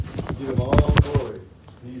give him all the glory.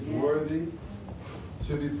 He's worthy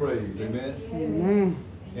to be praised. Amen? Amen.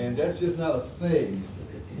 And that's just not a saying.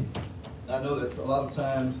 I know that a lot of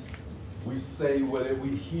times we say what we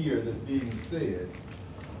hear that's being said,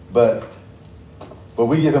 but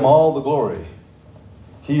we give him all the glory.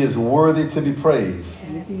 He is worthy to be praised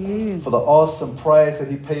for the awesome price that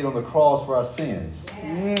he paid on the cross for our sins.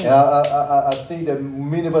 And I think that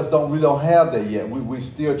many of us don't have that yet. We're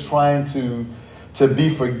still trying to be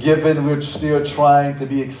forgiven. We're still trying to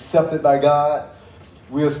be accepted by God.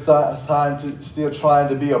 We're still trying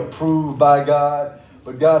to be approved by God.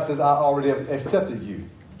 But God says, I already have accepted you.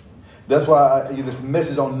 That's why I give this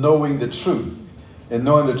message on knowing the truth. And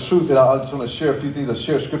knowing the truth, that I just want to share a few things. I'll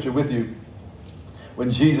share scripture with you.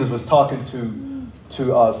 When Jesus was talking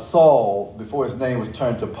to Saul before his name was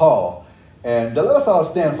turned to Paul. And let us all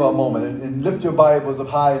stand for a moment and lift your Bibles up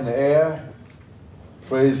high in the air.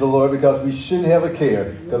 Praise the Lord, because we shouldn't have a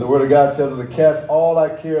care. Because the Word of God tells us to cast all our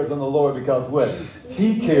cares on the Lord, because what?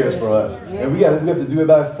 He cares for us. And we have to do it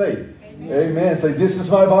by faith. Amen. Say, this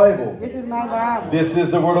is my Bible. This is my Bible. This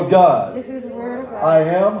is the Word of God. This is the Word of God. I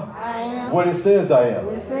am what it says I am.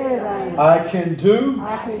 What it says I am. I can do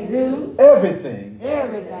everything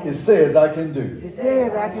it says I can do. It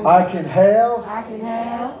says I can. I can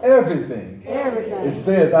have everything it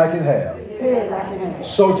says I can have. says I can have.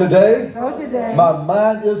 So today, my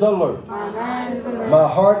mind is alert. My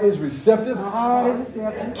heart is receptive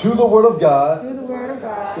to the Word of God.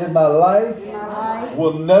 And my life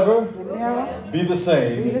will never be the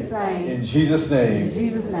same. In Jesus' name.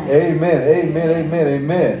 Amen, amen, amen,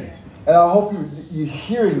 amen. And I hope you're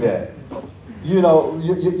hearing that. You know,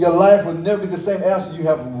 your life will never be the same after you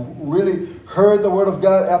have really heard the Word of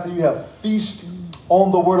God, after you have feasted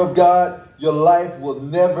on the Word of God. Your life will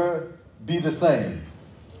never be the same.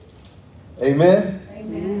 Amen?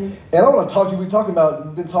 Amen. And I want to talk to you. We've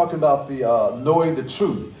been talking about the knowing the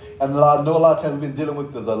truth. And I know a lot of times we've been dealing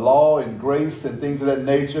with the law and grace and things of that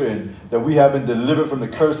nature, and that we have been delivered from the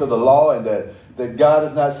curse of the law, and that God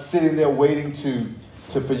is not sitting there waiting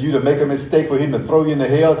for you to make a mistake, for him to throw you into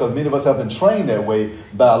hell, because many of us have been trained that way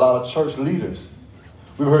by a lot of church leaders.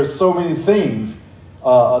 We've heard so many things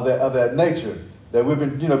of that nature, that we've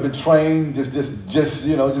been trained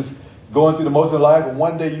just going through the most of life, and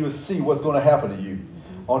one day you will see what's going to happen to you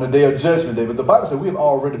on the day of judgment day. But the Bible said we have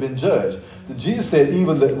already been judged. Jesus said,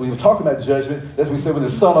 even that we were talking about judgment, as we said, when the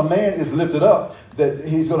Son of Man is lifted up, that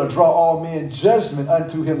he's going to draw all men judgment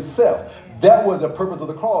unto himself. That was the purpose of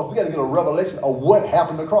the cross. We got to get a revelation of what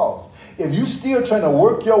happened to the cross. If you're still trying to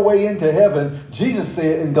work your way into heaven, Jesus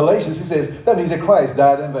said in Galatians, he says, that means that Christ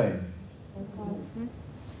died in vain.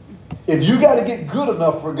 If you got to get good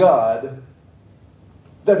enough for God,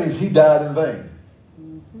 that means he died in vain.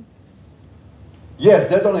 Yes,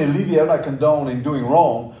 that don't alleviate. I'm not condoning doing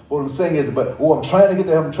wrong. What I'm saying is, I'm trying to get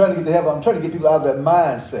to heaven. I'm trying to get people out of that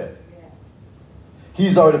mindset.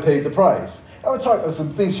 He's already paid the price. I would talk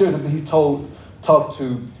some things here that he's talked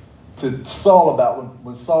to Saul about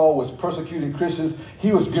when Saul was persecuting Christians.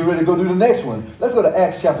 He was getting ready to go do the next one. Let's go to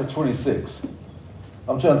Acts chapter 26.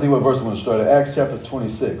 I'm trying to think what verse I'm going to start at. Acts chapter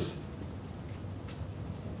 26.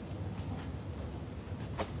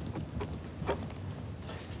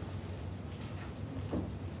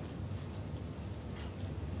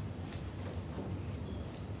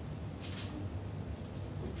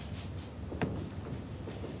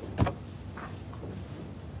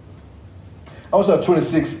 I want to start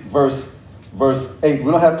 26 verse 8. We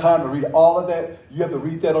don't have time to read all of that. You have to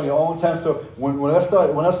read that on your own time. So when I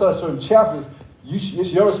start certain chapters,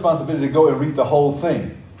 it's your responsibility to go and read the whole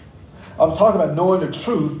thing. I'm talking about knowing the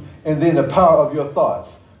truth and then the power of your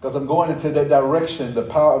thoughts, because I'm going into that direction, the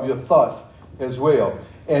power of your thoughts as well,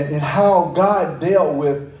 and how God dealt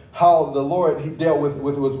with how the Lord he dealt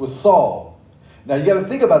with Saul. Now you got to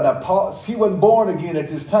think about that. Paul, he wasn't born again at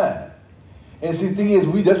this time. And see, the thing is,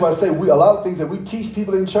 that's why I say a lot of things that we teach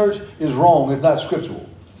people in church is wrong. It's not scriptural.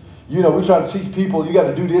 We try to teach people, you got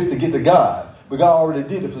to do this to get to God. But God already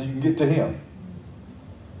did it so you can get to him.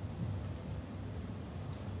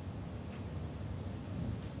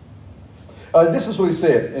 This is what he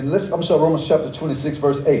said. And I'm sorry, Romans chapter 26,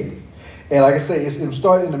 verse 8. And like I say, it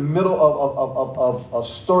started in the middle of a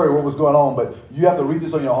story, what was going on. But you have to read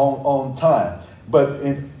this on your own time. But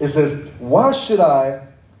it says, why should I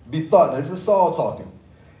be thought, now this is Saul talking,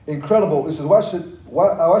 incredible. It says, why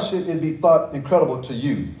should it be thought incredible to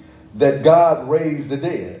you that God raised the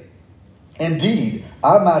dead? Indeed,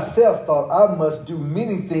 I myself thought I must do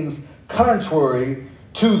many things contrary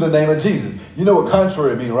to the name of Jesus. You know what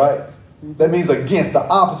contrary means, right? That means against, the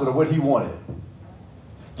opposite of what he wanted.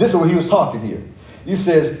 This is what he was talking here. He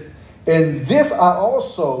says, And this I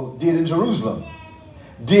also did in Jerusalem.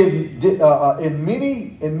 In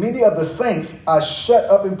many of the saints I shut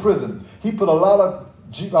up in prison. He put a lot of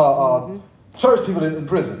church people in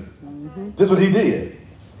prison. This is what he did.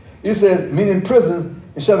 He says, many in prison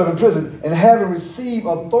and shut up in prison, and having received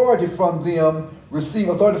authority from them,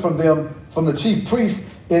 from the chief priests,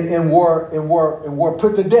 and were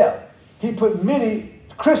put to death. He put many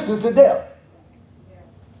Christians to death.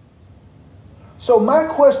 So my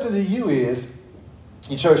question to you is,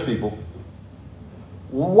 you church people,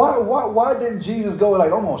 why didn't Jesus go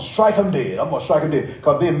like, I'm going to strike him dead. I'm going to strike him dead.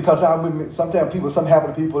 Because sometimes something happen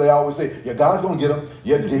to people, they always say, yeah, God's going to get them.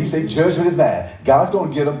 Yeah, he said, judgment is mad. God's going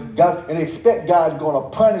to get them. And they expect God's going to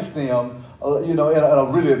punish them, in a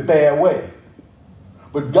really bad way.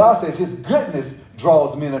 But God says his goodness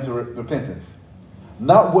draws men into repentance.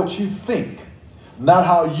 Not what you think. Not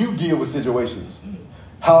how you deal with situations.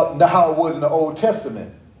 Not how it was in the Old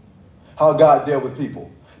Testament. How God dealt with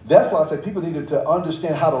people. That's why I said people needed to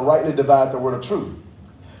understand how to rightly divide the word of truth.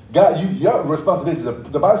 God, your responsibility,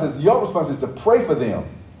 the Bible says your responsibility is to pray for them.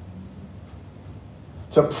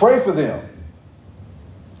 To pray for them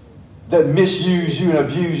that misuse you and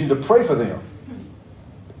abuse you, to pray for them.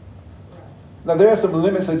 Now, there are some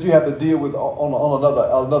limits that you have to deal with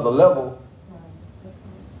on another level.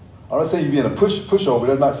 I'm not saying you're being a pushover.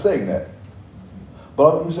 I'm not saying that.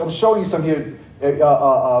 But I'm showing you some here.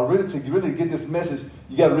 To really get this message,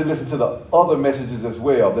 you got to really listen to the other messages as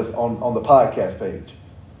well that's on the podcast page.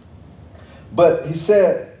 But he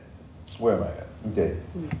said, where am I at? Okay.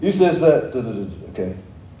 He says that, okay.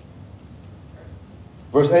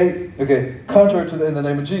 Verse 8, okay, contrary to in the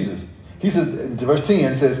name of Jesus. He says, in verse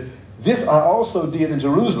 10, it says, this I also did in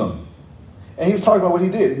Jerusalem. And he was talking about what he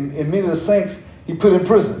did. And many of the saints he put in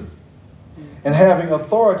prison. And having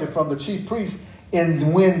authority from the chief priests,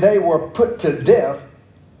 and when they were put to death,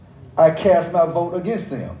 I cast my vote against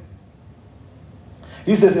them.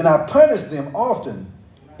 He says, and I punished them often.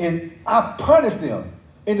 And I punished them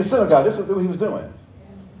in the synagogue. This is what he was doing.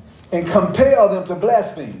 And compelled them to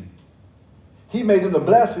blaspheme. He made them to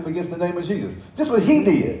blaspheme against the name of Jesus. This is what he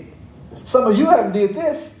did. Some of you haven't did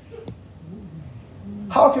this.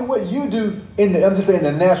 How can what you do I'm just saying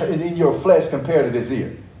the natural, in your flesh compare to this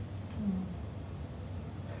here?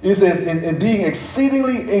 It says, in being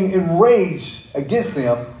exceedingly enraged against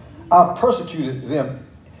them, I persecuted them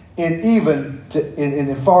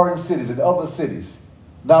in foreign cities, in other cities,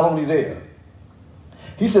 not only there.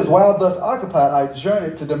 He says, while thus occupied, I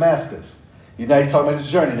journeyed to Damascus. Now he's talking about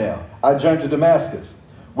his journey now. I journeyed to Damascus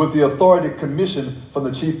with the authority commissioned from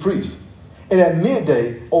the chief priest. And at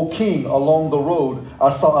midday, O king, along the road, I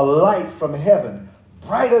saw a light from heaven,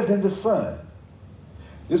 brighter than the sun.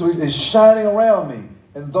 This was shining around me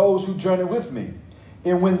and those who journeyed with me.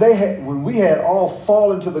 And when we had all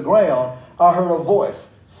fallen to the ground, I heard a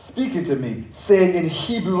voice speaking to me, saying in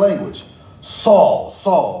Hebrew language, Saul,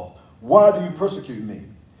 Saul, why do you persecute me?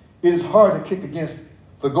 It is hard to kick against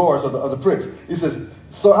the gourds of the pricks. He says,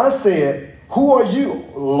 so I said, who are you,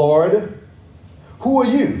 Lord? Who are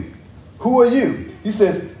you? Who are you? He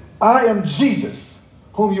says, I am Jesus,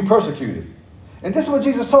 whom you persecuted. And this is what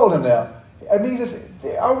Jesus told him now. I mean,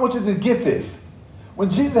 I want you to get this.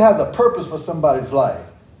 When Jesus has a purpose for somebody's life,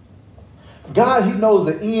 God, he knows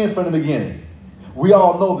the end from the beginning. We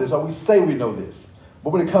all know this, or we say we know this.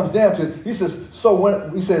 But when it comes down to it, he says, so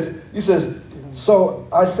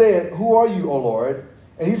I said, who are you, O Lord?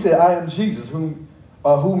 And he said, I am Jesus, whom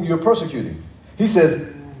you're persecuting. He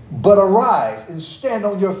says, but arise and stand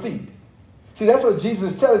on your feet. See, that's what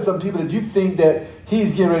Jesus is telling some people, that you think that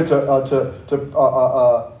he's getting ready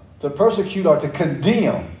to persecute or to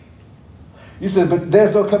condemn. He said, but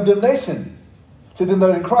there's no condemnation to them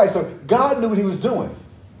that are in Christ. So God knew what he was doing.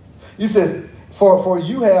 He says, for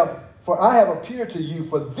I have appeared to you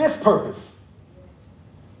for this purpose,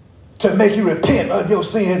 to make you repent of your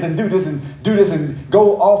sins and do this and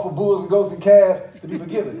go offer bulls and goats and calves to be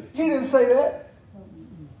forgiven. He didn't say that.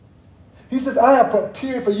 He says, I have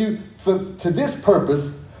appeared for you to this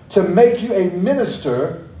purpose, to make you a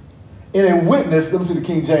minister and a witness. Let me see the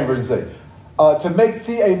King James Version say. To make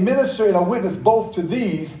thee a minister and a witness both to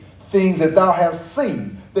these things that thou hast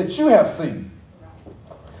seen, that you have seen.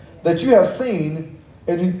 That you have seen,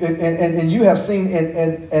 and you have seen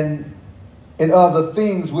and other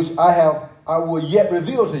things which I will yet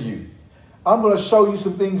reveal to you. I'm going to show you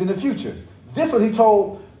some things in the future. This is what he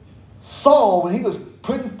told Saul when he was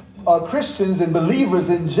putting Christians and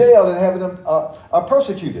believers in jail and having them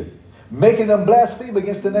persecuted, making them blaspheme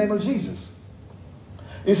against the name of Jesus.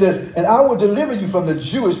 He says, and I will deliver you from the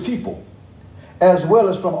Jewish people, as well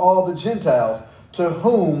as from all the Gentiles to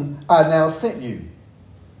whom I now sent you.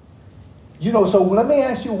 You know, so let me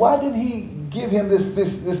ask you, why did he give him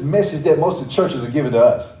this message that most of the churches are giving to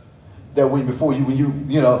us? That boy, you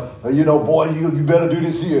better do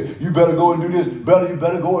this here. You better go and do this. You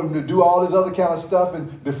better go and do all this other kind of stuff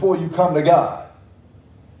and before you come to God.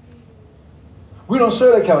 We don't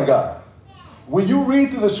serve that kind of God. When you read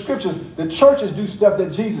through the scriptures, the churches do stuff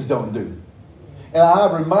that Jesus don't do. And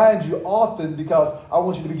I remind you often because I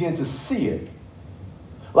want you to begin to see it.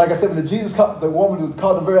 Like I said, when Jesus caught the woman who was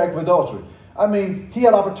caught in the very act of adultery, I mean, he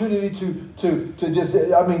had opportunity to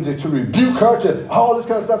rebuke her, to all this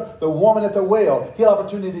kind of stuff. The woman at the well, he had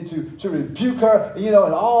opportunity to rebuke her, and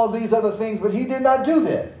all these other things, but he did not do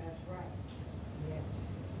that. That's right. Yes.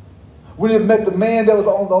 When he met the man that was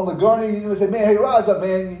on the gurney, he said, man, hey, rise up,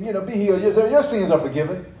 man, be healed. Your sins are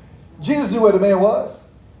forgiven. Jesus knew where the man was.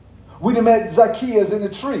 When he met Zacchaeus in the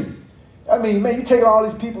tree, I mean, man, you taking all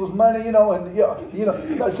these people's money, see,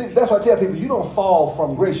 that's why I tell people, you don't fall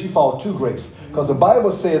from grace, you fall to grace. Because the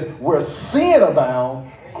Bible says, where sin abounds,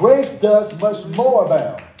 grace does much more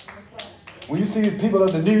abound. When you see these people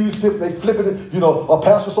on the news, they flipping it, a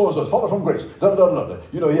pastor so-and-so is falling from grace. He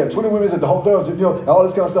had 20 women at the hotel, and all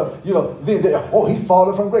this kind of stuff. He's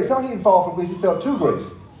falling from grace. No, he didn't fall from grace, he fell to grace.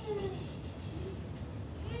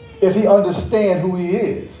 If he understands who he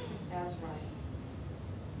is.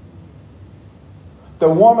 The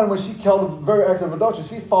woman, when she killed the very act of adultery,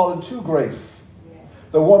 she fallen to grace. Yeah.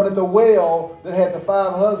 The woman at the well that had the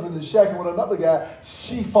 5 husbands and shacking with another guy,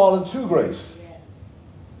 she fallen to grace. Yeah.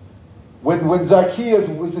 When Zacchaeus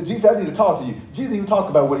said, Jesus, I need to talk to you. Jesus didn't even talk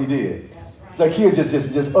about what he did. Right. Zacchaeus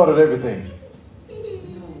just uttered everything.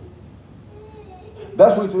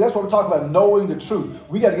 That's what we're talking about, knowing the truth.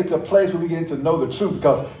 We got to get to a place where we get to know the truth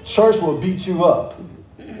because church will beat you up.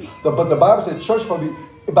 But the Bible says church will be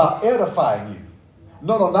about edifying you.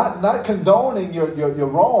 No, not condoning your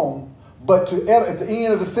wrong, but at the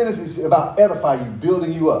end of the sentence, it's about edifying you,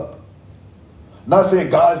 building you up. Not saying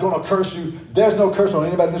God is going to curse you. There's no curse on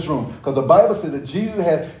anybody in this room. Because the Bible said that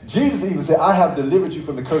Jesus even said, I have delivered you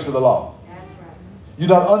from the curse of the law. That's right. You're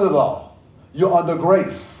not under the law. You're under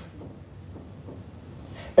grace.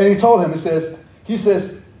 And he told him, he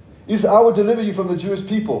says, I will deliver you from the Jewish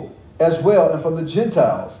people as well and from the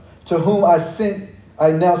Gentiles to whom I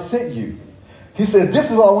now sent you. He says, this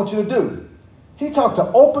is what I want you to do. He talked to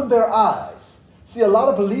open their eyes. See, a lot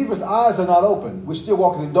of believers' eyes are not open. We're still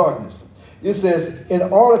walking in darkness. It says, in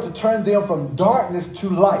order to turn them from darkness to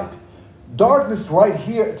light. Darkness right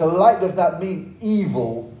here to light does not mean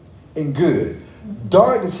evil and good.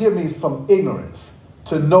 Darkness here means from ignorance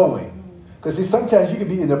to knowing. Because see, sometimes you can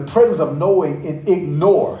be in the presence of knowing and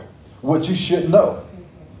ignore what you should know.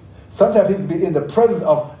 Sometimes people can be in the presence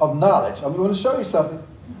of knowledge. I'm going to show you something.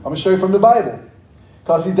 I'm going to show you from the Bible.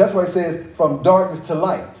 Because see, that's why it says from darkness to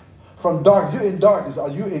light. From darkness, you're in darkness or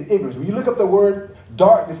you're in ignorance. When you look up the word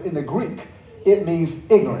darkness in the Greek, it means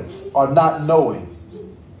ignorance or not knowing.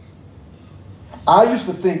 I used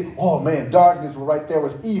to think, oh man, darkness right there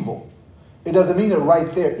was evil. It doesn't mean that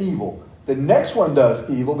right there evil. The next one does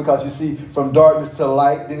evil because you see from darkness to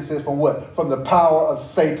light. Then it says from what? From the power of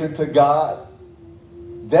Satan to God.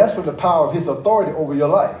 That's from the power of his authority over your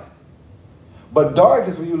life. But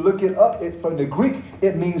darkness, when you look it up from the Greek,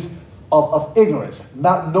 it means of ignorance,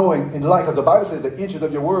 not knowing in light. Because the Bible says the entrance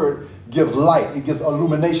of your word gives light. It gives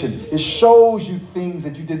illumination. It shows you things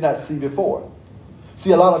that you did not see before.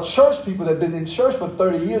 See, a lot of church people that have been in church for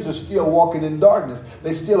 30 years are still walking in darkness.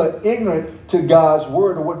 They still are ignorant to God's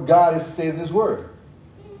word or what God has said in his word.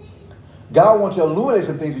 God wants you to illuminate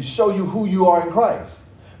some things to show you who you are in Christ.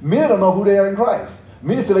 Many don't know who they are in Christ.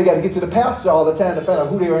 Many feel they got to get to the pastor all the time to find out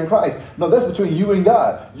who they are in Christ. No, that's between you and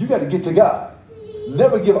God. You got to get to God.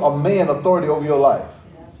 Never give a man authority over your life.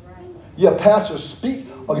 Your pastor speak,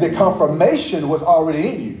 or the confirmation was already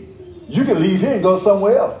in you. You can leave here and go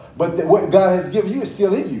somewhere else. But what God has given you is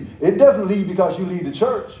still in you. It doesn't leave because you leave the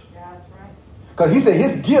church. Because he said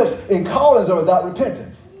his gifts and callings are without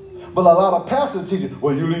repentance. But a lot of pastors teach you,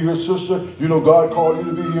 well, you leave your sister, God called you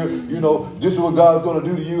to be here, this is what God's going to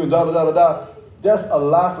do to you, and da-da-da-da-da. That's a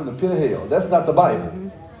lie from the pit of hell. That's not the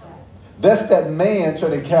Bible. That's that man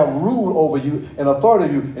trying to have rule over you and authority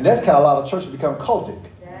over you. And that's how a lot of churches become cultic.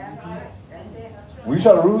 When you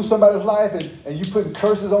try to rule somebody's life and you put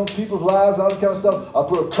curses on people's lives and all that kind of stuff, I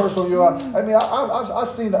put a curse on your life. I mean, I've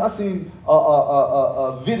seen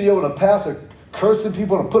a video of a pastor cursing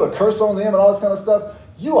people and put a curse on them and all this kind of stuff.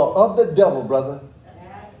 You are of the devil, brother.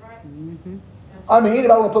 I mean,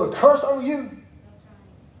 anybody want to put a curse on you?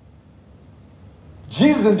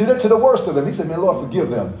 Jesus didn't do that to the worst of them. He said, man, Lord, forgive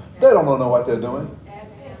them. They don't know what they're doing.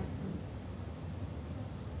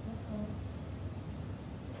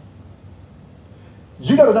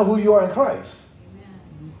 You got to know who you are in Christ.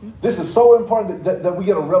 This is so important that we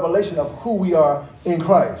get a revelation of who we are in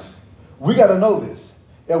Christ. We got to know this.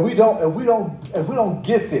 If we don't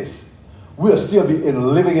get this, we'll still be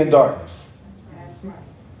living in darkness.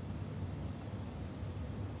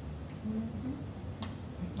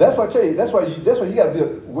 That's why I tell you. That's why you got to be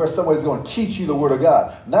where somebody's going to teach you the Word of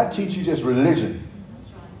God, not teach you just religion.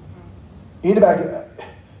 Anybody,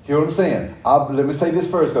 hear what I'm saying? Let me say this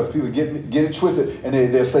first, because people get it twisted, and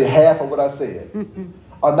they'll say half of what I said,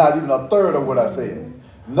 or not even a third of what I said.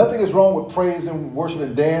 Nothing is wrong with praise and worship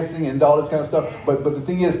and dancing and all this kind of stuff. But the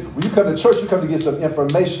thing is, when you come to church, you come to get some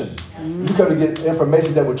information. You come to get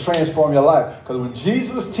information that will transform your life. Because when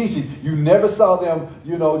Jesus was teaching, you never saw them,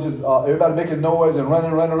 just everybody making noise and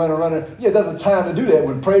running. Yeah, there's a time to do that.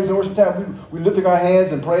 When praise and worship time, we lifting our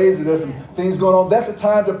hands and praise, and there's some things going on. That's a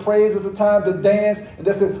time to praise. It's a time to dance. And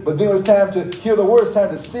that's it. But then it's time to hear the word. It's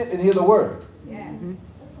time to sit and hear the word.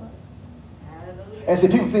 And see,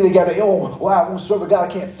 people think they got to, I won't serve a God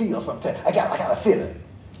I can't feel sometimes. I got to feel it.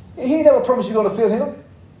 He ain't never promised you're going to feel him.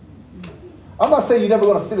 I'm not saying you're never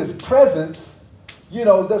going to feel his presence.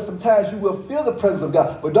 There's sometimes you will feel the presence of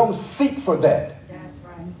God, but don't seek for that. That's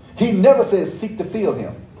right. He never says seek to feel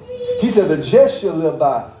him. He said the just shall live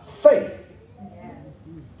by faith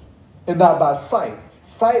and not by sight.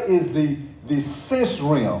 Sight is the sense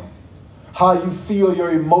realm, how you feel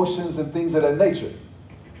your emotions and things of that nature.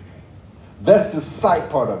 That's the sight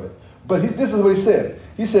part of it. But this is what he said.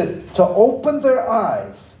 He says, to open their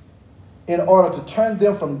eyes in order to turn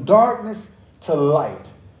them from darkness to light.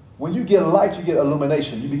 When you get light, you get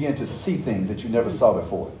illumination. You begin to see things that you never saw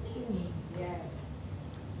before.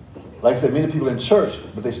 Like I said, many people in church,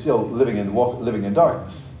 but they're still living in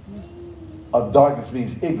darkness. Darkness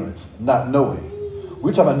means ignorance, not knowing.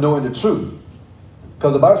 We're talking about knowing the truth.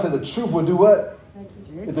 Because the Bible said the truth will do what?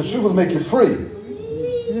 The truth will make you free.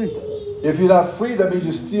 If you're not free, that means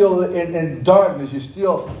you're still in darkness. You're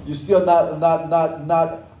still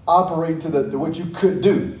not operating to what you could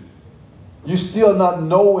do. You're still not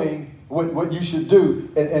knowing what you should do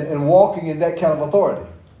and walking in that kind of authority.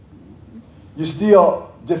 You're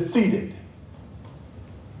still defeated.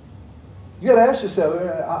 You got to ask yourself,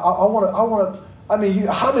 how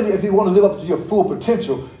many, if you want to live up to your full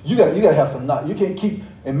potential, you got to have some knowledge. You can't keep,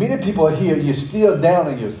 and many people are here, you're still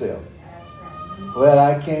downing yourself. Well,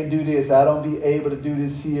 I can't do this. I don't be able to do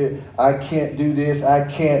this here. I can't do this. I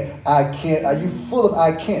can't. Are you full of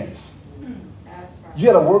I can'ts? You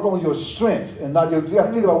got to work on your strengths and not your. You got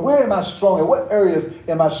to think about, where am I strong at? What areas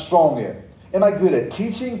am I strong at? Am I good at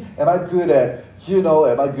teaching? Am I good at,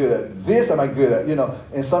 am I good at this? Am I good at,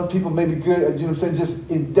 and some people may be good at,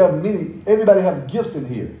 everybody have gifts in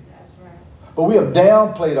here. That's right. But we have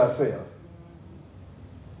downplayed ourselves.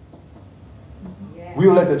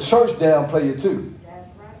 We'll let the church downplay you too. That's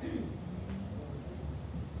right.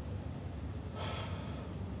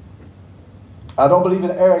 I don't believe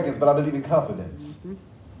in arrogance, but I believe in confidence. Mm-hmm.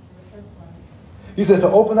 He says to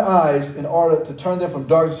open the eyes in order to turn them from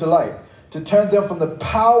darkness to light, to turn them from the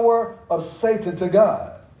power of Satan to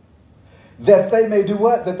God. That they may do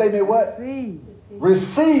what? That they may what?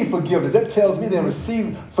 Receive forgiveness. That tells me that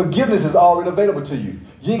forgiveness is already available to you.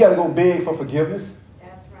 You ain't got to go beg for forgiveness.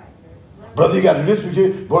 Brother, you got to listen to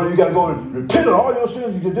it. Brother, you got to go and repent of all your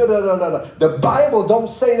sins. You can The Bible don't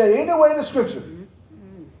say that anywhere in the Scripture.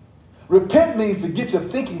 Repent means to get your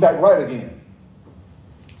thinking back right again.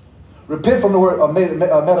 Repent from the word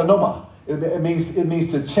metanoma. It means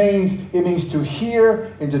to change. It means to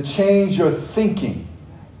hear and to change your thinking.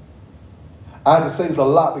 I have to say this a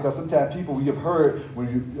lot because sometimes people, like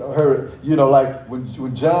when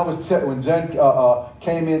John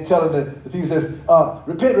came in telling the people, says,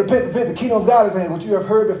 repent, the kingdom of God is in. What you have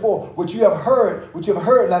heard before, what you have heard.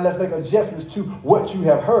 Now let's make adjustments to what you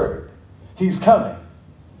have heard. He's coming.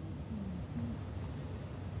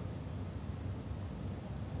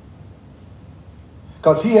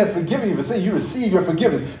 Because he has forgiven you for sin. You receive your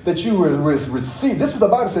forgiveness. That you receive. This is what the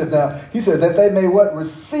Bible says now. He says that they may what?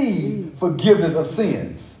 Receive forgiveness of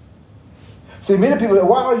sins. See, many people,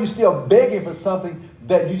 why are you still begging for something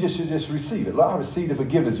that you should just receive it? Lord, I received the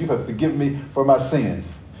forgiveness. You have forgiven me for my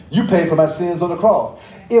sins. You paid for my sins on the cross.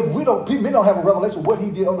 If we don't have a revelation of what he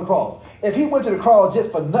did on the cross. If he went to the cross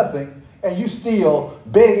just for nothing, and you still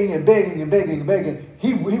begging,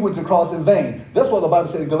 he went to the cross in vain. That's what the Bible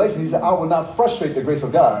said in Galatians. He said, I will not frustrate the grace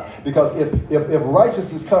of God. Because if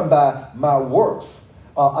righteousness come by my works,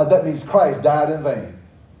 that means Christ died in vain.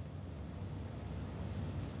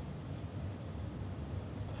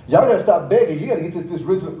 Y'all got to stop begging. You got to get this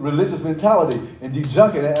religious mentality and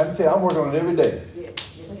dejunk it. And I'm telling you, I'm working on it every day.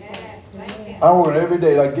 I want every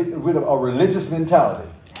day to get rid of a religious mentality.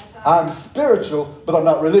 I'm spiritual, but I'm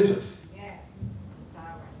not religious.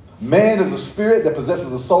 Man is a spirit that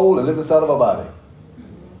possesses a soul and lives inside of a body.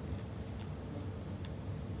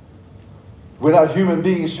 We're not human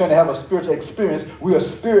beings trying to have a spiritual experience. We are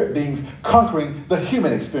spirit beings conquering the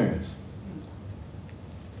human experience.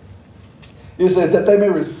 It says that they may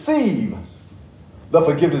receive the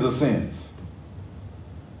forgiveness of sins.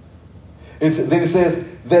 Then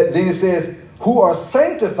it says, who are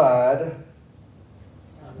sanctified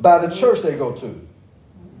by the church they go to.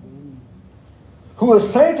 Who are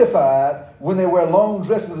sanctified when they wear long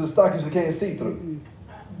dresses and stockings you can't see through.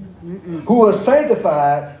 Who are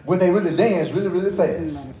sanctified when they really dance really, really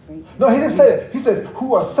fast. No, he didn't say that. He says,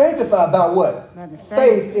 who are sanctified by what?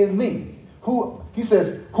 Faith in me. He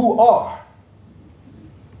says, who are.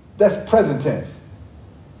 That's present tense.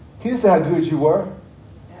 He didn't say how good you were.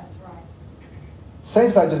 That's right.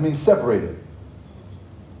 Sanctified just means separated.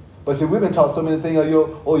 But see, we've been taught so many things. They go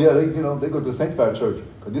to a sanctified church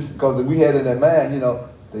because we had in that mind,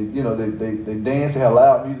 they dance, they have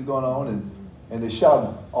loud music going on, and they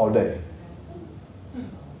shout all day.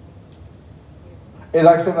 And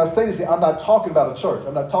like I said, when I say this, I'm not talking about a church.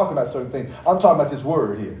 I'm not talking about certain things. I'm talking about this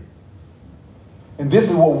word here. And this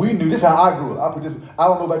is what we knew. This is how I grew up. I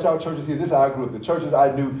don't know about y'all churches here. This is how I grew up. The churches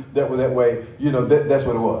I knew that were that way, that's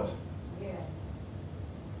what it was. Yeah.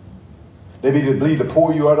 They either believe the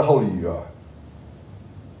poorer you are, the holier you are.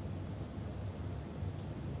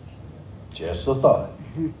 Just a thought.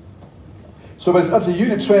 So, but it's up to you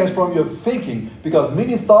to transform your thinking because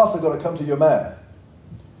many thoughts are going to come to your mind.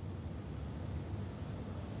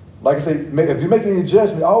 Like I say, if you make any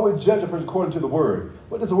judgment, always judge a person according to the word.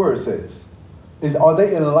 What does the word say? Are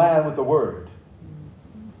they in line with the word?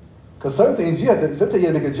 Because certain things sometimes you have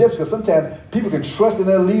to make a judgment because sometimes people can trust in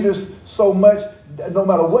their leaders so much that no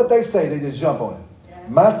matter what they say, they just jump on it. Yeah.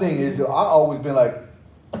 My thing is, I've always been like,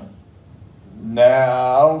 nah,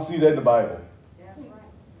 I don't see that in the Bible. That's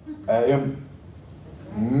right.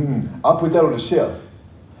 I'll put that on the shelf.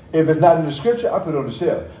 If it's not in the scripture, I put it on the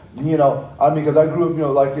shelf. Because I grew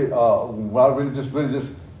up, like it, when I really just,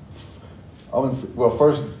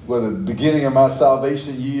 the beginning of my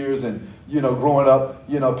salvation years and, growing up,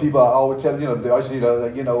 people I always tell,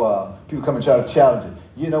 people come and try to challenge it.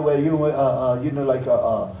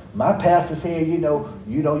 My pastor said,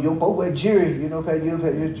 your boy wear jury, my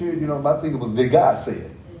thing was, did God say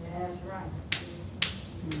it? That's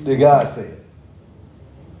right. Did God say it?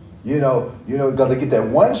 Got to get that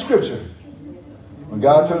one scripture. When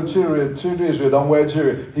God told the children of Israel, don't wear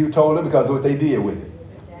jury, he told them because of what they did with it.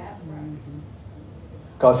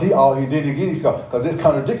 Because he did it again. Because this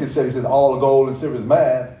contradicted said, he says, all the gold and silver is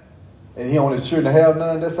mine, and he want his children to have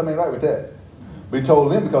none. There's something right with that. But he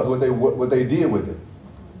told them because of what they did with it.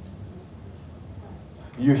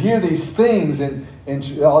 You hear these things and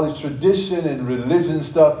all this tradition and religion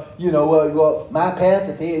stuff. My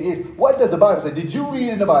pastor said this. What does the Bible say? Did you read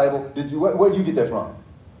in the Bible? Where did you get that from?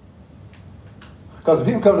 Because when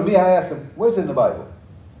people come to me, I ask them, where's it in the Bible?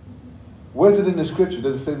 Where's it in the scripture?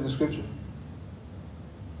 Does it say it in the scripture?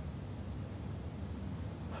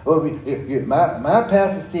 Well, my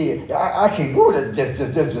pastor said, I can't, that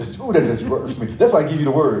just works for me. That's why I give you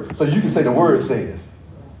the word, so you can say the word says.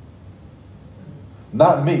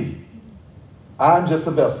 Not me. I'm just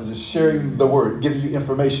a vessel, just sharing the word, giving you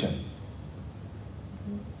information.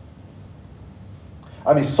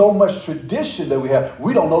 So much tradition that we have,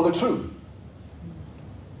 we don't know the truth.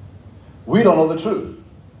 We don't know the truth.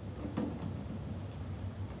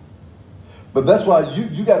 But that's why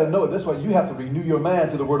you got to know it. That's why you have to renew your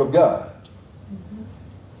mind to the Word of God.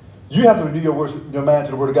 You have to renew your mind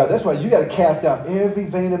to the Word of God. That's why you got to cast down every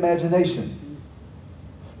vain imagination.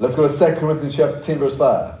 Let's go to 2 Corinthians chapter 10, verse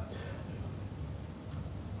 5.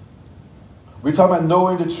 We're talking about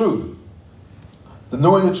knowing the truth. The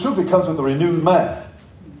knowing the truth, it comes with a renewed mind.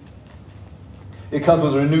 It comes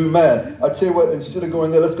with a renewed mind. I tell you what, instead of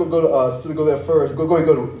going there, let's go there first. Go ahead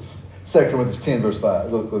and go to 2 Corinthians 10, verse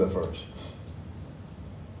 5. Go there first.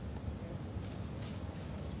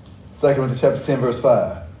 2 Corinthians chapter 10, verse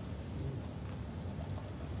 5.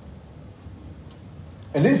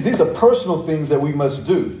 And these are personal things that we must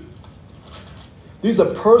do. These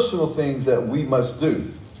are personal things that we must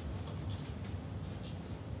do.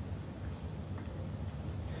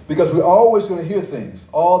 Because we're always going to hear things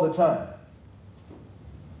all the time.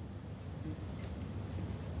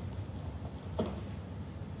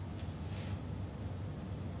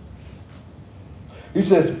 He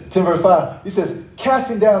says, 10 verse 5, he says,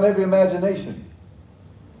 casting down every imagination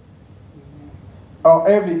or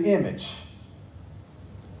every image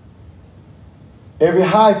every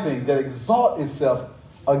high thing that exalts itself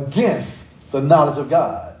against the knowledge of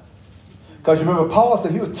God. Because you remember Paul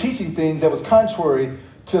said he was teaching things that was contrary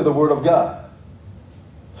to the word of God.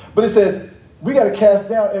 But it says, we got to cast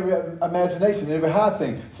down every imagination and every high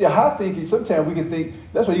thing. See, a high thinking, sometimes we can think,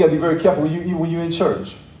 that's why you got to be very careful even when you're in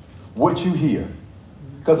church, what you hear.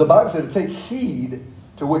 Because the Bible said to take heed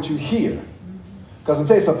to what you hear. Because I'm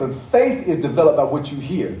telling you something, faith is developed by what you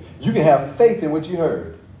hear. You can have faith in what you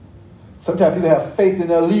heard. Sometimes people have faith in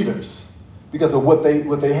their leaders because of what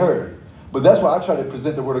they heard. But that's why I try to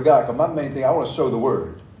present the word of God, because my main thing, I want to show the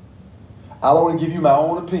word. I don't want to give you my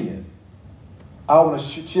own opinion. I want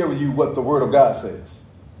to share with you what the word of God says.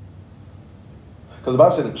 Because the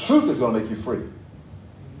Bible said the truth is going to make you free.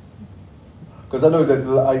 Because I know that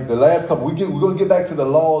like the last couple, we're going to get back to the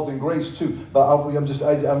laws and grace too. But I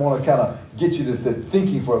want to kind of get you to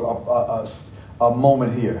thinking for a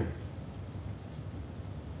moment here.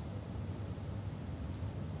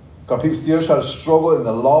 Because people still try to struggle in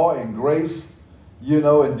the law and grace,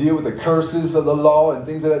 and deal with the curses of the law and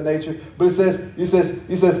things of that nature. But it says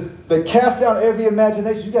that cast down every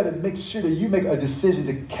imagination. You got to make sure that you make a decision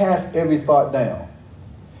to cast every thought down.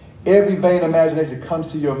 Every vain imagination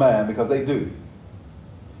comes to your mind, because they do.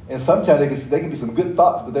 And sometimes they can be some good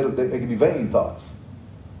thoughts, but they can be vain thoughts.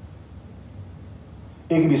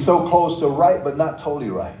 It can be so close to right, but not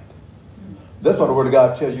totally right. That's why the Word of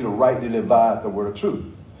God tells you to rightly divide the word of truth.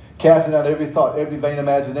 Casting down every thought, every vain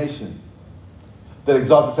imagination that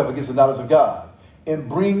exalts itself against the knowledge of God, and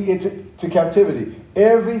bring it to captivity.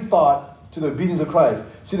 Every thought to the obedience of Christ.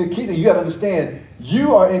 See, the key thing, you got to understand,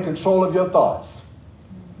 you are in control of your thoughts.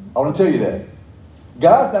 I want to tell you that.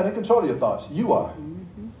 God's not in control of your thoughts. You are.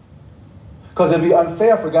 Because it'd be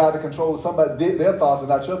unfair for God to control somebody, their thoughts and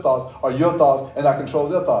not your thoughts, or your thoughts and not control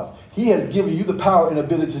their thoughts. He has given you the power and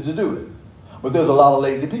ability to do it. But there's a lot of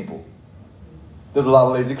lazy people. There's a lot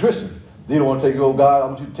of lazy Christians. They don't want to take, oh God, I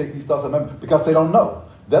want you to take these thoughts, because they don't know.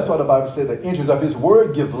 That's why the Bible said the entrance of His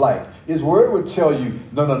Word gives light. His Word would tell you,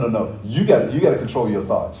 no. You got to control your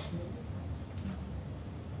thoughts.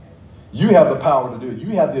 You have the power to do it. You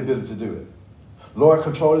have the ability to do it. Lord,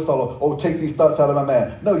 control this thought. Oh, take these thoughts out of my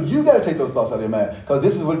mind. No, you got to take those thoughts out of your mind, because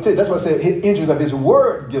this is what it takes. That's why I said the entrance of His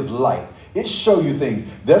Word gives light. It shows you things.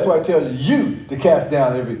 That's why I tell you to cast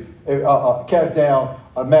down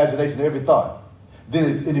imagination, every thought.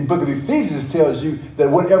 Then in the book of Ephesians tells you that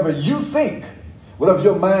whatever you think, whatever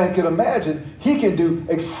your mind can imagine, He can do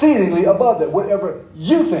exceedingly above that. Whatever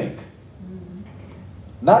you think.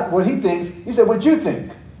 Not what He thinks. He said what you think.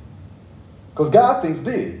 Because God thinks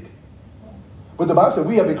big. But the Bible said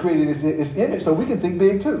we have been created in His image, so we can think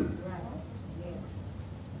big too.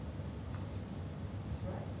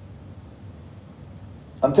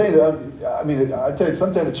 I'm telling you,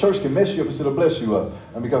 sometimes the church can mess you up instead of bless you up.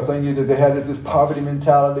 And because they have this poverty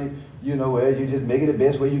mentality, where you just make it the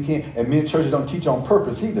best way you can. And many churches don't teach on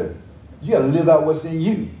purpose either. You got to live out what's in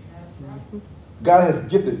you. God has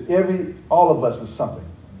gifted all of us with something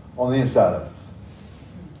on the inside of us.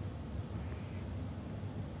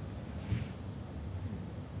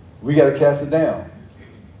 We got to cast it down.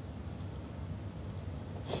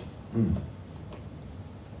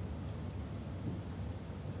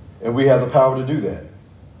 And we have the power to do that.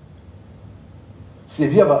 See,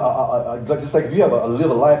 if you have just like if you have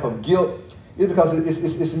live a life of guilt, it's because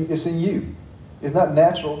it's in you. It's not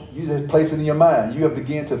natural. You just place it in your mind. You have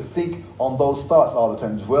begun to think on those thoughts all the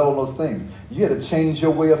time, dwell on those things. You have to change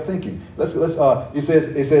your way of thinking. It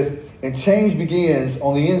says, and change begins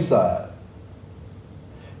on the inside.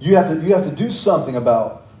 You have to do something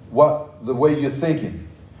about the way you're thinking.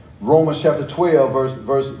 Romans chapter 12,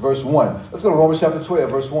 verse 1. Let's go to Romans chapter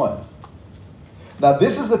 12, verse 1. Now,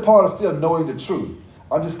 this is the part of still knowing the truth.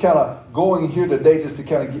 I'm just kind of going here today just to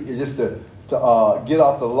kind of get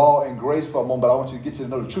off the law and grace for a moment, but I want you to get to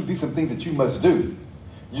know the truth. These are things that you must do.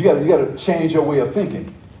 You got to change your way of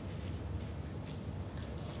thinking.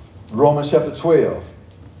 Romans chapter 12.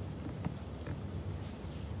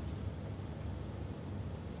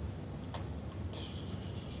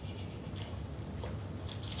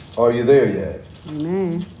 Are you there yet?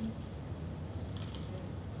 Amen.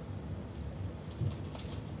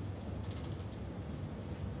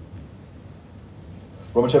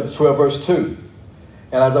 Romans chapter 12, verse 2.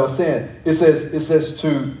 And as I was saying, it says,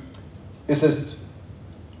 to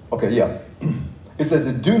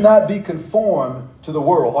do not be conformed to the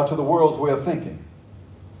world or to the world's way of thinking,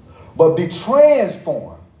 but be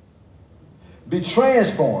transformed. Be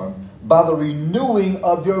transformed by the renewing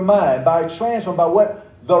of your mind. By what?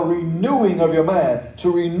 The renewing of your mind.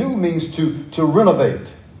 To renew means to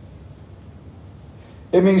renovate.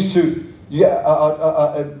 It means to You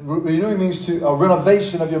got, renewing means to a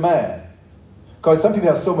renovation of your mind. Because some people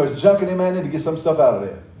have so much junk in their mind, they need to get some stuff out of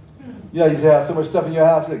there. You know, you have so much stuff in your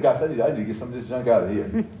house, like, gosh, I need to get some of this junk out of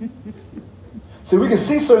here. See, we can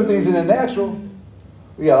see certain things in the natural.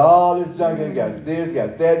 We got all this junk, you got this,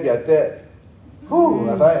 got that, got that. Whew,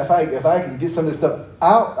 if I can get some of this stuff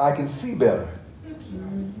out, I can see better.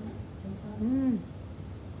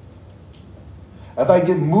 If I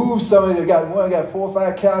can move somebody that got 4 or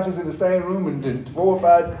 5 couches in the same room and 4 or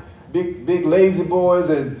 5 big lazy boys,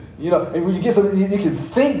 and and when you get something, you can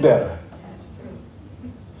think better.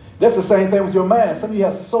 That's the same thing with your mind. Some of you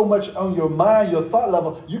have so much on your mind, your thought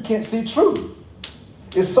level, you can't see truth.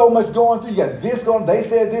 It's so much going through. You got this going, they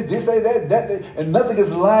said this say that, and nothing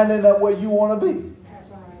is lining up where you want to be.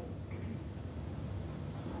 That's right.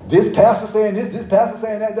 This pastor saying this pastor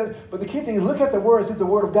saying that. But the key thing is look at the words that the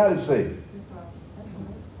Word of God is saying. That's right.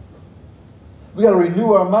 We got to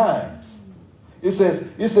renew our minds. It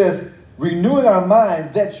says, renewing our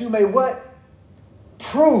minds that you may what?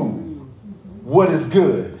 Prove what is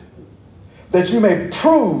good. That you may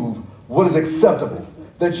prove what is acceptable.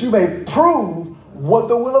 That you may prove what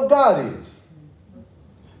the will of God is.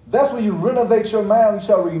 That's when you renovate your mind. You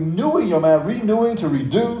start renewing your mind. Renewing, to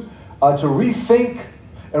redo, to rethink,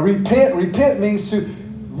 and repent. Repent means to,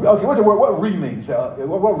 okay, what re means?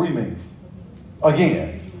 What re means?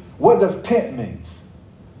 Again, what does pent means?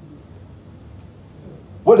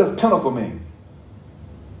 What does pinnacle mean?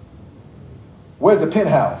 Where's the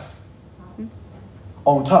penthouse?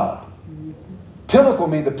 On top. Pinnacle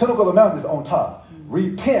means the pinnacle of the mountain is on top.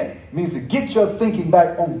 Repent means to get your thinking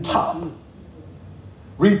back on top.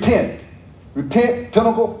 Repent. Repent,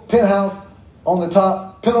 pinnacle, penthouse, on the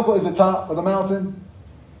top. Pinnacle is the top of the mountain.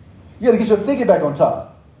 You got to get your thinking back on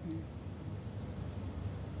top.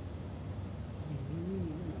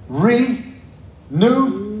 Renew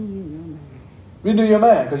your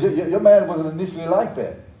mind, because your mind wasn't initially like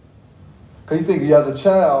that. Because you think as a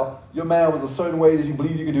child, your mind was a certain way that you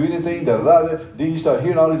believe you can do anything, then you start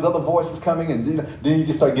hearing all these other voices coming, and then you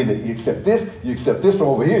can start getting it. You accept this from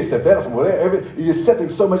over here, you accept that from over there. You're accepting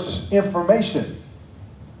so much information.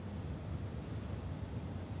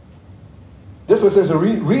 This is what it says to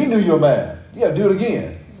renew your mind. You got to do it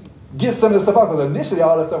again. Get some of this stuff out, because initially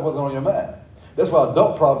all that stuff wasn't on your mind. That's why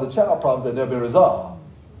adult problems and child problems have never been resolved.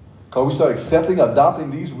 Because we start accepting, adopting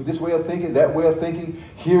this way of thinking, that way of thinking,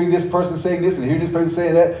 hearing this person saying this and hearing this person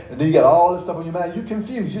saying that, and then you got all this stuff on your mind. You're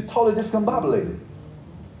confused. You're totally discombobulated.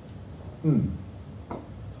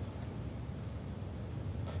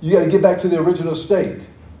 You got to get back to the original state.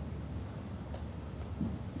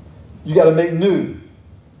 You got to make new.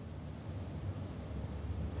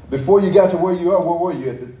 Before you got to where you are, where were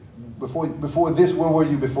you before this? Where were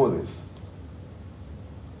you before this?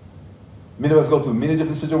 Many of us go through many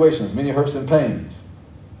different situations, many hurts and pains,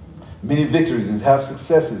 many victories, and have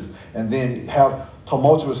successes, and then have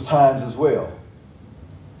tumultuous times as well.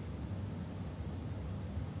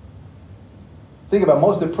 Think about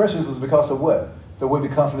most depressions was because of what? The way we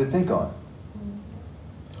constantly think on.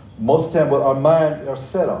 Most of the time what our mind are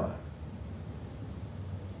set on.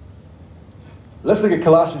 Let's look at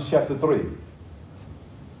Colossians chapter 3.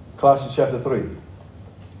 Colossians chapter 3.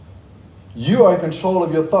 You are in control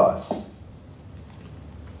of your thoughts,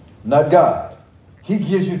 not God. He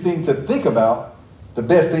gives you things to think about, the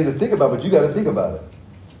best thing to think about, but you got to think about it.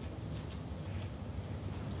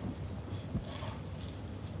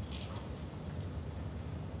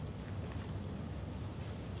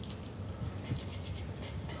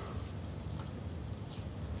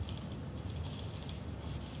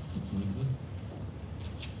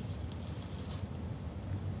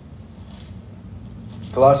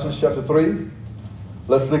 Colossians chapter 3.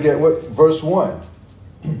 Let's look at verse 1.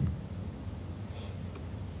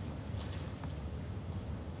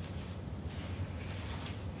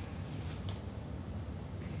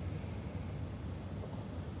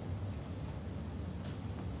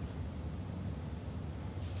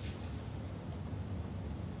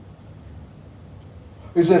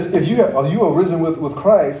 It says, if you are risen with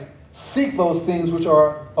Christ, seek those things which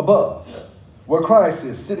are above, where Christ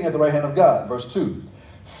is, sitting at the right hand of God. Verse 2.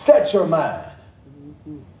 Set your mind.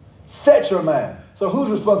 Set your mind. So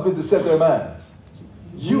who's responsible to set their minds?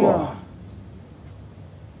 You are.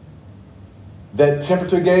 That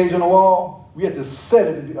temperature gauge on the wall, we have to set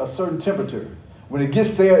it at a certain temperature. When it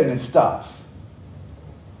gets there and it stops.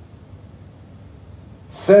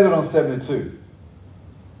 Set it on 72.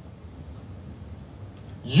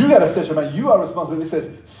 You got to set your mind. You are responsible. It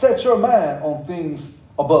says, set your mind on things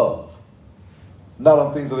above, not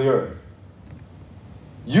on things of the earth.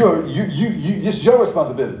 It's your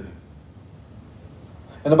responsibility.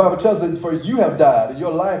 And the Bible tells us that for you have died, and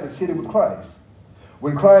your life is hidden with Christ.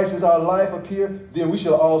 When Christ is our life appear, then we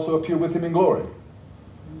shall also appear with him in glory.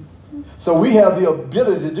 So we have the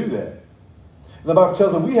ability to do that. And the Bible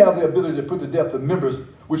tells us we have the ability to put to death the members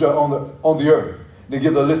which are on the earth. They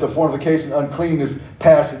give a list of fornication, uncleanness,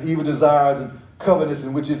 passion, evil desires, and covetousness,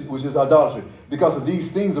 and which is idolatry. Because of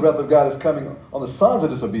these things, the wrath of God is coming on the sons of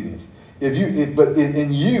disobedience. But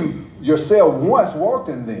in you yourself once walked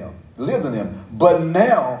in them, lived in them, but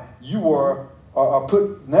now you are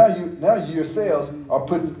put. Now you yourselves are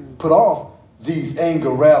put off these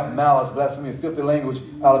anger, wrath, malice, blasphemy, and filthy language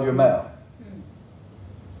out of your mouth.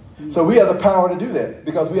 So we have the power to do that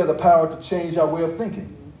because we have the power to change our way of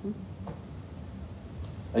thinking.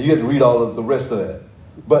 And you have to read all of the rest of that.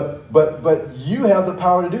 But you have the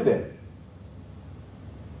power to do that.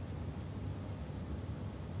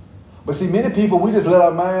 But see, many people, we just let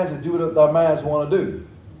our minds do what our minds want to do.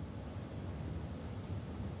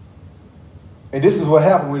 And this is what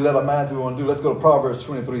happens when we let our minds do what we want to do. Let's go to Proverbs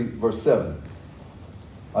 23, verse 7.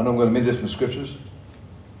 I know I'm going to mention this from scriptures.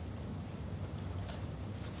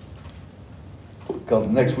 Because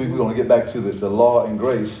next week we're going to get back to the law and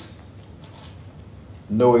grace,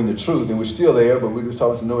 knowing the truth. And we're still there, but we're just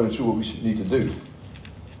talking to knowing the truth, what we need to do.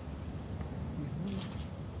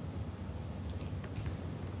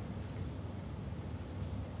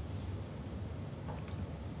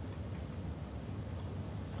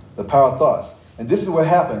 The power of thoughts. And this is what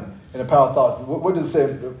happened in the power of thoughts. What does it say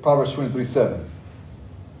in Proverbs 23, 7?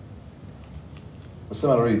 Will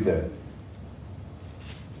somebody read that?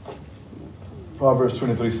 Proverbs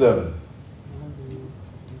 23, 7.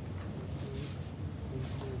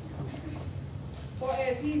 For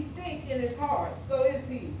as he think in his heart, so is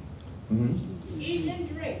he. Mm-hmm. Eat and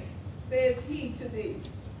drink, says he to thee.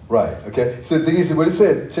 Right, okay. So the thing is, what it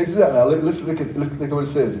said, check this out now. Let's look at what it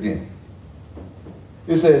says again.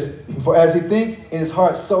 It says, for as he think in his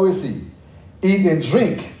heart, so is he. Eat and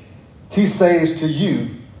drink, he says to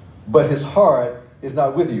you, but his heart is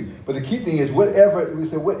not with you. But the key thing is, whatever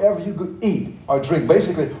you eat or drink,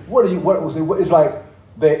 basically, it's like,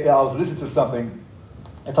 I was listening to something,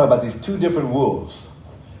 and talking about these two different wolves,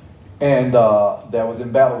 and that was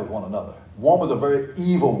in battle with one another. One was a very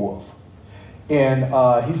evil wolf, and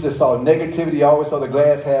he just saw negativity. He always saw the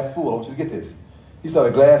glass half full. I want you to get this. He saw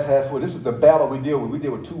the glass half full. This was the battle we deal with. We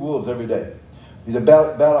deal with two wolves every day. He's a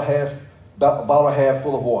bottle half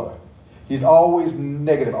full of water. He's always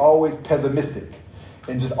negative, always pessimistic,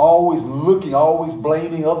 and just always looking, always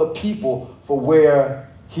blaming other people for where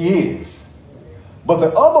he is. But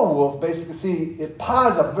the other wolf basically see it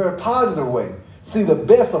positive, very positive way. See the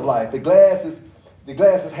best of life. The glass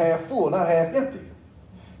is half full, not half empty.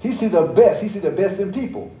 He see the best. He see the best in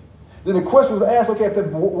people. Then the question was asked, okay, if the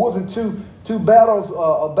wolves in two battles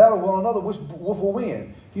battle one another, which wolf will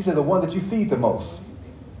win? He said the one that you feed the most.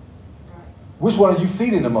 Which one are you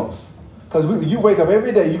feeding the most? Because you wake up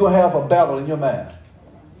every day, you're going to have a battle in your mind.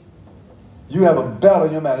 You have a battle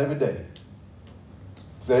in your mind every day.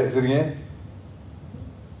 Say it again.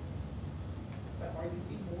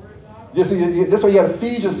 Yes, that's why you got to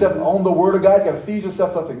feed yourself on the Word of God. You got to feed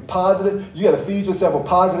yourself something positive. You got to feed yourself with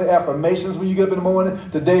positive affirmations when you get up in the morning.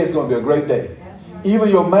 Today is going to be a great day. Even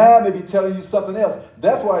your mind may be telling you something else.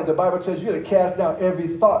 That's why the Bible tells you got to cast down every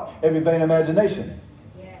thought, every vain imagination.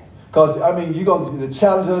 Because, you're going to the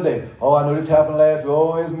challenge of the day. Oh, I know this happened last week.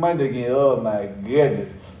 Oh, it's Monday again. Oh, my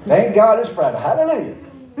goodness. Thank God it's Friday. Hallelujah.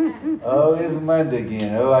 Oh, it's Monday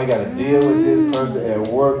again. Oh, I got to deal with this person at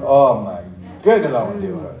work. Oh, my goodness, I want to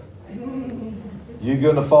deal with her. You get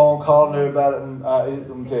on the phone calling everybody,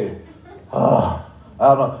 let me tell you, I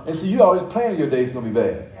don't know. And see, you always planning your day is going to be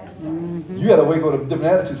bad. Mm-hmm. You got to wake up with a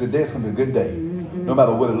different attitude. Say, today's going to be a good day. Mm-hmm. No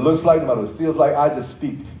matter what it looks like, no matter what it feels like, I just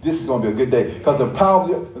speak. This is going to be a good day. Because the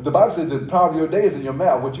Bible says the power of your day is in your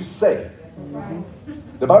mouth, what you say. That's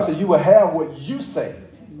right. The Bible says you will have what you say,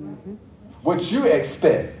 what you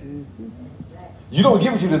expect. You don't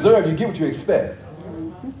get what you deserve, you get what you expect.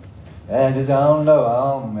 And just, I don't know.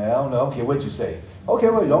 I don't care what you say.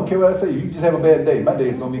 Okay, well, you don't care what I say. You just have a bad day. My day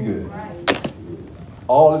is going to be good.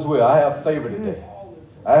 All is well. I have favor today.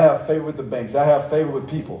 I have favor with the banks. I have favor with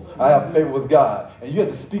people. I have favor with God. And you have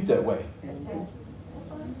to speak that way.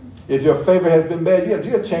 If your favor has been bad, you have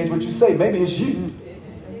to change what you say. Maybe it's you.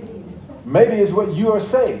 Maybe it's what you are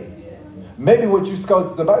saying. Maybe what you,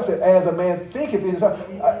 because the Bible said, as a man thinketh in his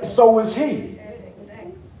heart, so is he.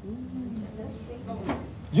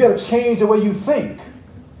 You got to change the way you think.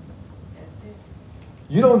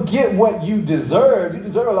 You don't get what you deserve. You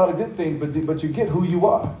deserve a lot of good things, but you get who you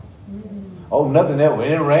are. Mm-hmm. Oh, nothing that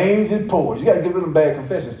when it rains, it pours. You got to get rid of them bad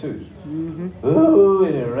confessions too. Mm-hmm. Ooh,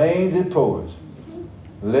 and it rains, it pours.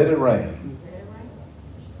 Let it rain.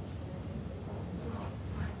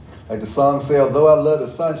 Like the song says, although I love the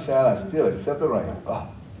sunshine, I still accept the rain. Oh.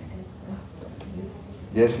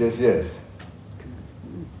 Yes, yes, yes.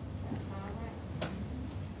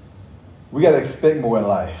 We got to expect more in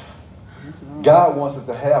life. God wants us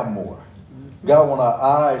to have more. God wants our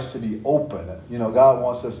eyes to be open. You know, God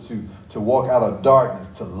wants us to walk out of darkness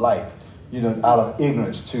to light. You know, out of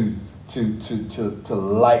ignorance to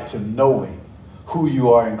light, to knowing who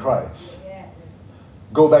you are in Christ.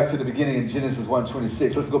 Go back to the beginning in Genesis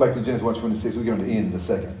 1:26. Let's go back to Genesis 1:26. We'll get on the end in a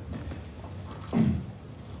second.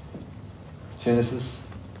 Genesis.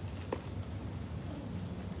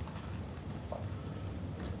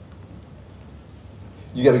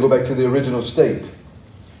 You got to go back to the original state.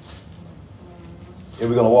 If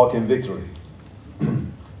we're going to walk in victory.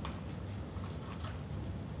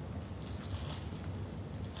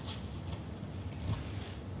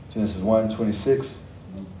 Genesis 1:26.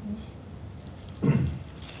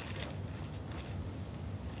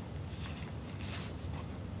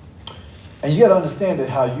 And you got to understand that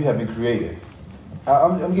how you have been created.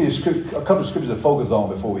 I'm going to give you a couple of scriptures to focus on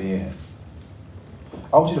before we end.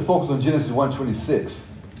 I want you to focus on Genesis 1:26.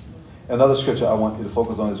 Another scripture I want you to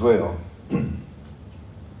focus on as well. I'm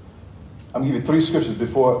going to give you 3 scriptures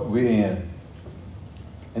before we end.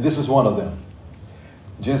 And this is one of them.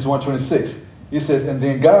 Genesis 1:26. He says, and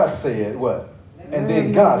then God said, what? And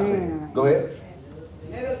then God said. Go ahead.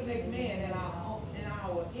 Let us make man in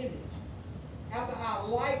our image, after our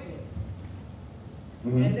likeness.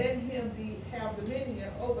 Mm-hmm. And let him have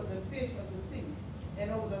dominion over the fish of the sea, and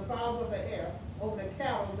over the fowls of the air, over the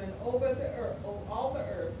cattle, and over the earth, over all the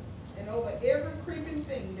earth, and over every creeping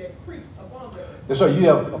thing that creeps upon the earth. That's right. You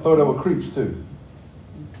have authority over creeps too.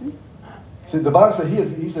 Mm-hmm. See, the Bible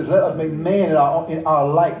says he says, let us make man in our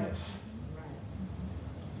likeness.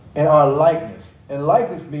 In our likeness. And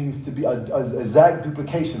likeness means to be an exact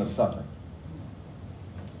duplication of something.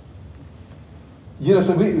 You know,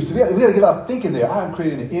 so we got to get our thinking there. I'm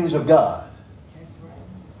created in the image of God.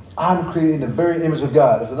 I'm created in the very image of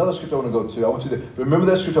God. There's another scripture I want to go to. I want you to remember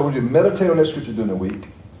that scripture. I want you to meditate on that scripture during the week.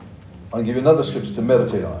 I'm going to give you another scripture to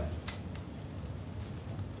meditate on.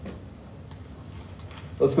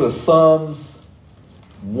 Let's go to Psalms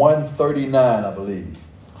 139, I believe.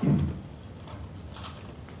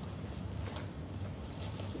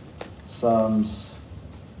 Psalms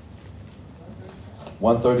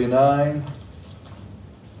 139.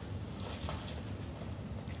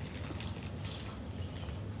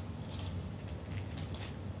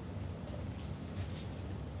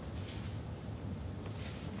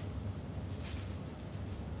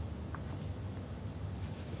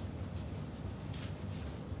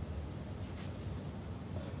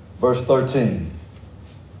 Verse 13.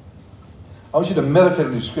 I want you to meditate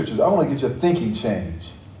on these scriptures. I want to get your thinking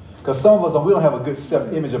changed. Because some of us, we don't have a good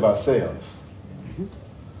self-image of ourselves.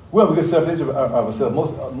 We have a good self-image of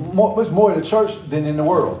ourselves. Much more in the church than in the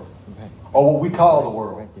world. Or what we call the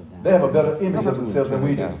world. They have a better image of themselves than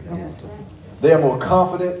we do. They are more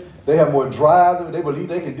confident. They have more drive. They believe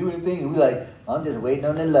they can do anything. And we're like, I'm just waiting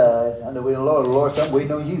on the Lord. I'm just waiting on the Lord. The Lord said, I'm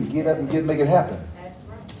waiting on you. Get up and make it happen.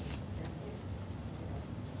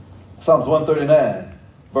 Psalms 139,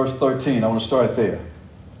 verse 13. I want to start there.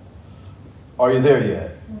 Are you there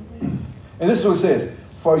yet? And this is what it says.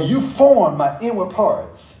 For you formed my inward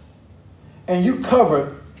parts, and you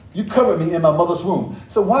covered me in my mother's womb.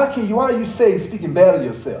 So why are you saying, speaking bad of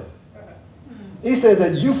yourself? He says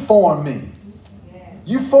that you formed me.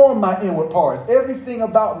 You formed my inward parts. Everything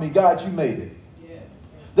about me, God, you made it.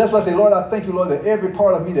 That's why I say, Lord, I thank you, Lord, that every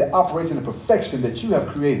part of me that operates in the perfection that you have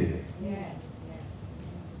created it.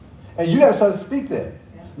 And you got to start to speak that.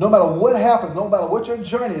 No matter what happens, no matter what your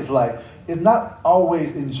journey is like, it's not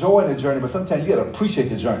always enjoying the journey, but sometimes you got to appreciate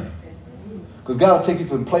the journey. Because God will take you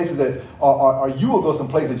to places that, or you will go some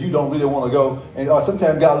places you don't really want to go, or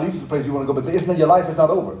sometimes God leads you to places you want to go, but your life is not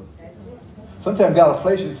over. Sometimes God will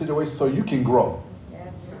place you in situations so you can grow.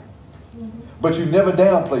 But you never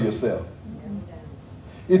downplay yourself.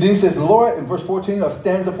 And then he says, Lord, in verse 14, or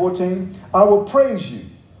stanza 14, I will praise you,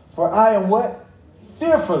 for I am what?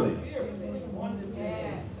 Fearfully,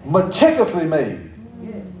 meticulously made.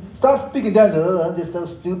 Stop speaking down to, I'm just so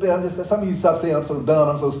stupid. Some of you stop saying, I'm so dumb,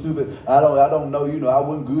 I'm so stupid. I don't know, I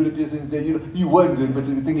wasn't good at this and that. You wasn't good, but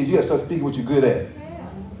the thing is, you got to start speaking what you're good at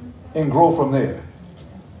and grow from there.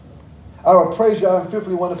 I will praise you, I am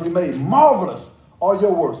fearfully, wonderfully made. Marvelous are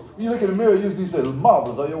your works. When you look in the mirror, you say,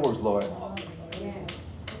 marvelous are your works, Lord.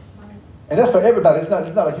 And that's for everybody. It's not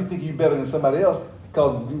like you think you're better than somebody else,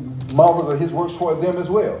 because marvelous are his works toward them as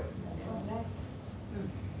well.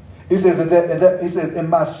 He says, he says, and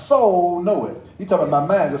my soul know it. He's talking about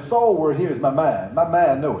my mind. The soul word here is my mind. My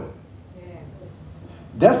mind know it. Yeah.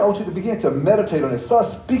 That's I want you to begin to meditate on it. Start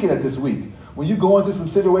speaking it this week. When you go into some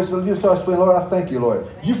situations, you start saying, Lord, I thank you, Lord.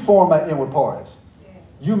 You formed my inward parts.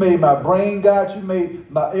 You made my brain, God. You made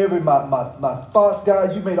my thoughts,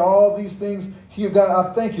 God. You made all these things here, God.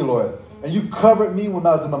 I thank you, Lord. And you covered me when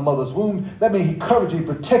I was in my mother's womb. That means he covered you, he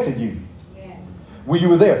protected you when you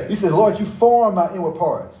were there. He says, Lord, you formed my inward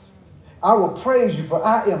parts. I will praise you, for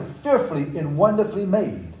I am fearfully and wonderfully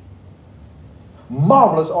made.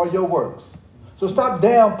 Marvelous are your works. So stop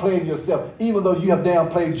downplaying yourself. Even though you have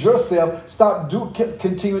downplayed yourself, stop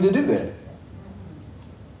continuing to do that.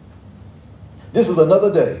 This is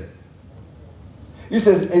another day. He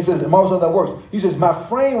says, marvelous are thy works. He says, my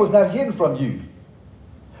frame was not hidden from you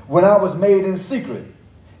when I was made in secret,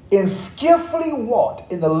 and skillfully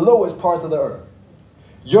walked in the lowest parts of the earth.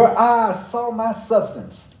 Your eyes saw my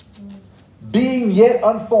substance, being yet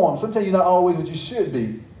unformed. Sometimes you're not always what you should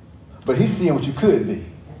be, but he's seeing what you could be.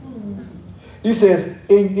 He says,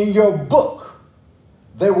 in your book,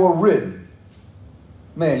 they were written.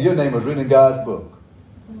 Man, your name was written in God's book.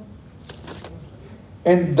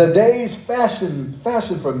 And the days fashioned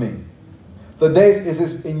for me. The days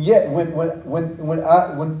is and yet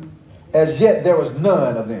when as yet there was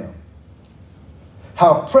none of them.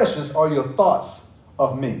 How precious are your thoughts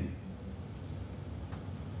of me.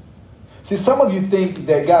 See, some of you think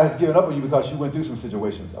that God has given up on you because you went through some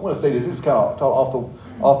situations. I want to say this. This is kind of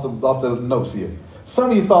off the notes here.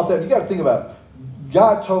 Some of you thought that. You got to think about it.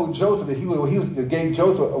 God told Joseph that he gave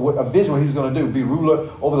Joseph a vision what he was going to do, be ruler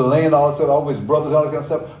over the land, all that stuff, over his brothers, all that kind of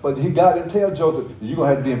stuff. But God didn't tell Joseph that you're going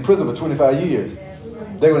to have to be in prison for 25 years.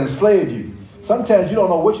 They're going to enslave you. Sometimes you don't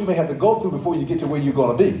know what you may have to go through before you get to where you're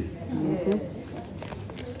going to be.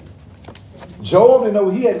 Job didn't know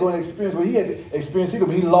he had to go and experience what he had to experience either,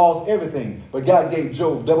 but he lost everything. But God gave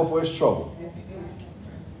Job double for his trouble.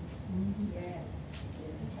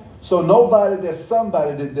 So there's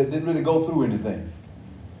somebody that didn't really go through anything.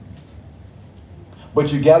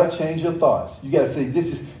 But you got to change your thoughts. You got to say,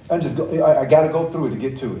 I got to go through it to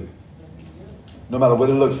get to it. No matter what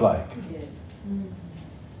it looks like.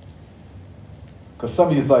 Because some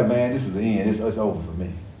of you think, man, this is the end. It's over for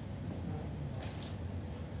me.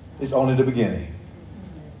 It's only the beginning.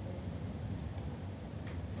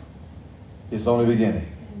 It's only the beginning.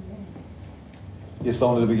 It's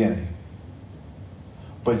only the beginning.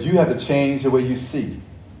 But you have to change the way you see.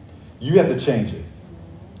 You have to change it.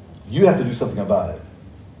 You have to do something about it.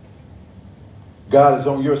 God is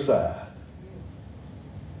on your side.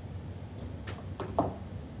 You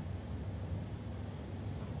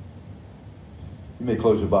may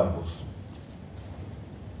close your Bibles.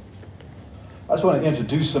 I just want to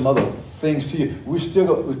introduce some other things to you.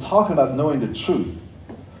 We're talking about knowing the truth.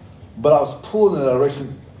 But I was pulled in the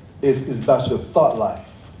direction is about your thought life.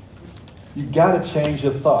 You got to change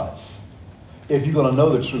your thoughts. If you're going to know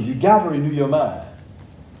the truth, you got to renew your mind.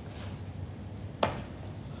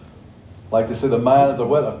 Like they say, the mind is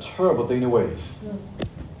a terrible thing to waste.